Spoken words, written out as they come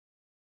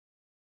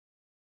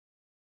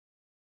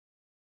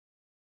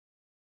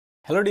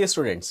Hello dear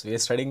students, we are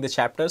studying the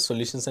chapter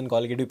Solutions and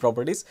Colligative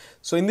Properties.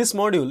 So in this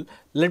module,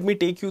 let me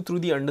take you through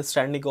the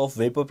understanding of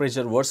vapor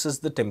pressure versus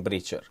the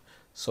temperature.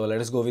 So let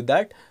us go with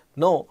that.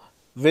 Now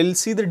we'll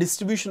see the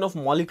distribution of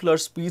molecular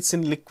speeds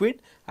in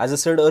liquid. As I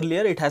said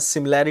earlier, it has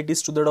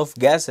similarities to that of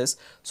gases.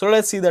 So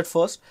let's see that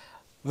first.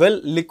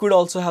 Well, liquid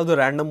also have the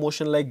random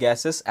motion like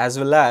gases, as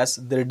well as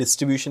their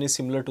distribution is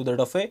similar to that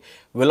of a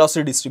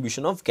velocity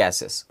distribution of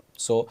gases.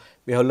 So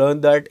we have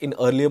learned that in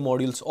earlier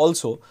modules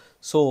also.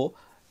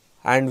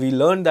 And we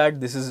learned that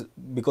this is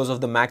because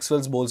of the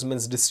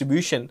Maxwell's-Boltzmann's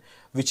distribution,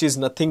 which is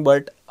nothing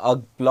but a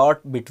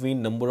plot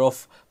between number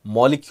of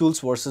molecules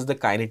versus the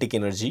kinetic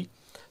energy.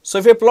 So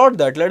if I plot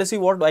that, let us see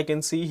what I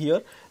can see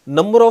here.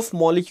 Number of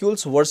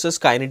molecules versus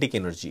kinetic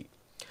energy.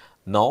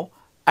 Now,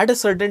 at a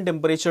certain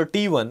temperature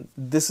T1,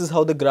 this is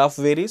how the graph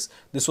varies.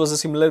 This was a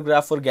similar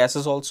graph for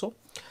gases also.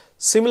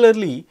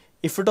 Similarly,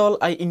 if at all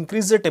I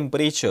increase the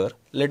temperature,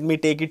 let me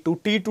take it to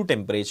T2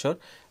 temperature,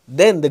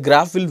 then the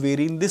graph will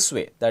vary in this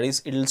way. That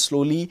is, it will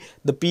slowly,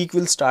 the peak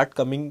will start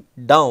coming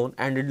down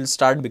and it will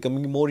start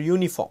becoming more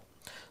uniform.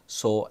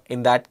 So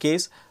in that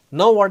case,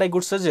 now what I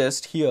could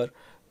suggest here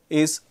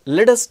is,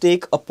 let us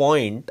take a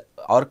point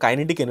or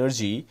kinetic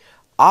energy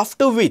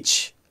after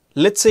which,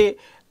 let's say,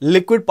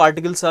 liquid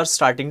particles are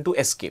starting to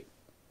escape,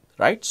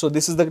 right? So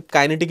this is the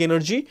kinetic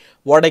energy.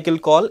 What I can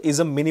call is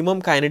a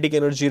minimum kinetic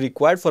energy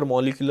required for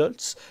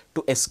molecules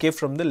to escape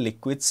from the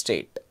liquid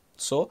state.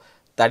 So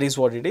that is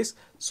what it is.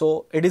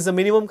 So it is the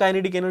minimum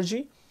kinetic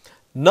energy.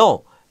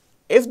 Now,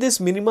 if this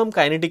minimum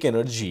kinetic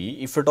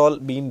energy, if at all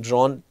being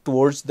drawn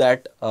towards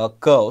that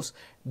curves,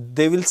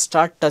 they will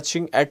start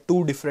touching at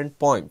two different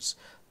points.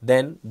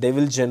 Then they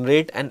will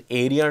generate an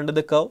area under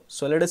the curve.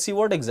 So let us see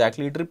what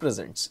exactly it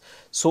represents.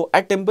 So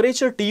at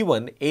temperature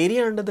T1,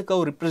 area under the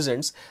curve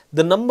represents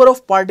the number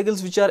of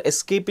particles which are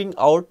escaping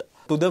out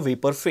to the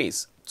vapor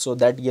phase. So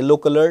that yellow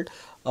colored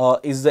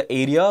is the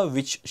area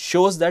which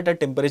shows that at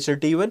temperature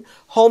T1,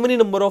 how many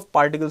number of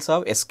particles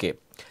have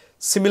escaped.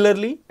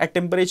 Similarly, at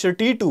temperature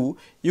T2,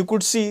 you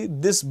could see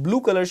this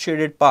blue color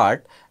shaded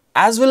part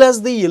as well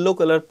as the yellow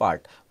color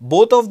part.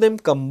 Both of them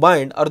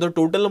combined are the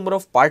total number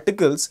of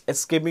particles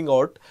escaping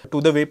out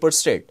to the vapor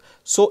state.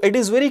 So it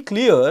is very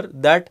clear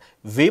that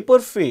vapor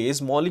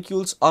phase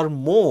molecules are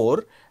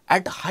more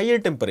at higher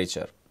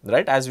temperature,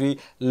 right? As we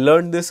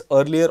learned this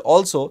earlier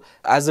also,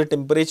 as the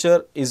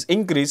temperature is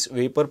increased,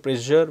 vapor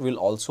pressure will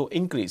also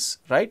increase,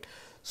 right?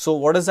 So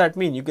what does that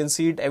mean? You can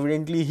see it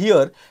evidently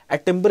here.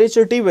 At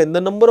temperature T1,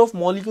 the number of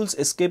molecules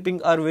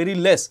escaping are very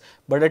less,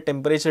 but at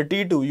temperature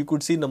T2, you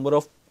could see number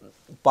of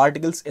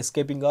particles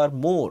escaping are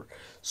more.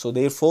 So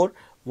therefore,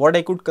 what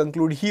I could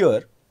conclude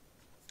here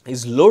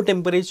is low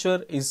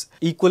temperature is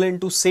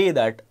equivalent to say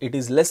that it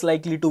is less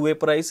likely to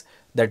vaporize.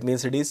 That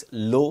means it is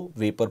low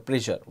vapor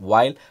pressure,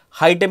 while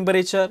high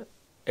temperature,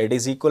 it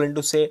is equivalent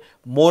to say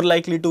more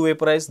likely to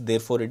vaporize,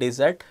 therefore it is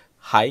at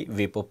high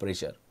vapor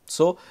pressure.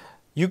 So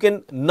you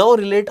can now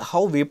relate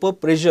how vapor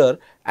pressure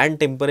and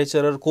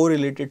temperature are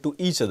correlated to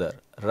each other,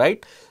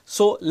 right?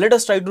 So let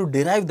us try to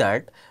derive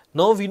that.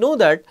 Now we know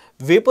that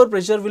vapor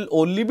pressure will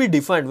only be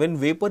defined when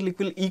vapor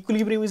liquid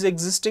equilibrium is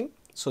existing.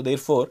 So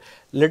therefore,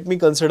 let me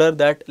consider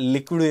that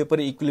liquid vapor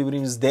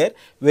equilibrium is there,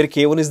 where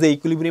K1 is the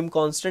equilibrium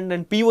constant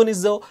and P1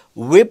 is the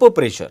vapor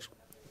pressure.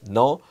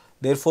 Now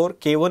therefore,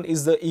 K1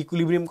 is the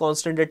equilibrium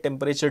constant at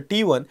temperature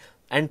T1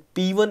 and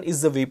P1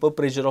 is the vapor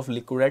pressure of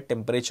liquid at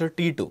temperature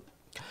T2.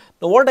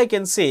 Now what I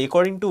can say,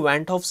 according to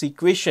Van 't Hoff's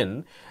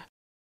equation,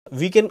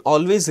 we can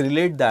always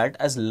relate that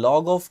as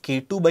log of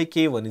K2 by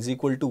K1 is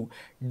equal to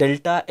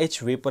delta H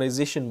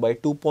vaporization by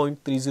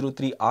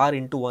 2.303 R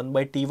into 1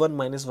 by T1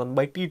 minus 1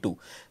 by T2.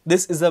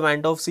 This is the Van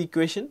 't Hoff's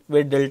equation,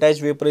 where delta H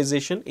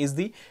vaporization is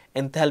the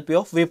enthalpy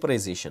of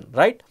vaporization,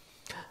 right?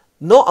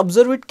 Now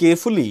observe it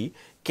carefully.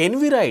 Can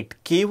we write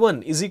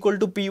K1 is equal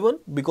to P1?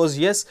 Because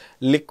yes,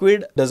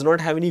 liquid does not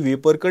have any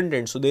vapor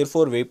content. So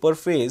therefore, vapor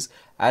phase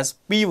as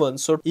P1.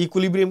 So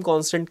equilibrium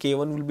constant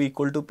K1 will be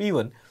equal to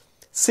P1.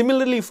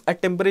 Similarly, if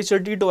at temperature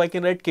T2, I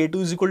can write K2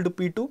 is equal to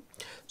P2.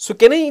 So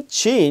can I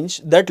change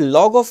that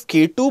log of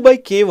K2 by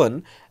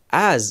K1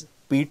 as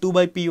P2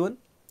 by P1?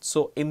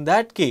 So in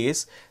that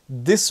case,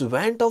 this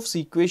Van 't Hoff's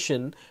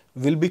equation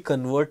will be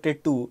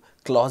converted to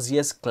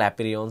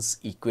Clausius-Clapeyron's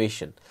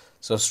equation.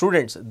 So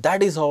students,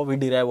 that is how we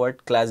derive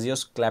what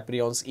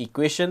Clausius-Clapeyron's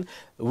equation,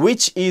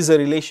 which is a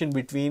relation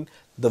between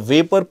the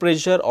vapor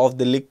pressure of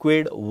the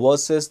liquid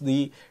versus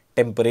the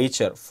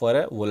temperature for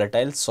a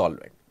volatile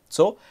solvent.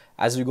 So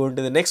as we go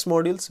into the next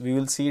modules, we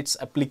will see its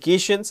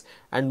applications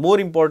and more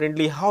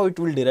importantly, how it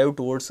will derive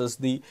towards us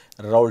the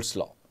Raoult's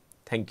law.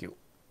 Thank you.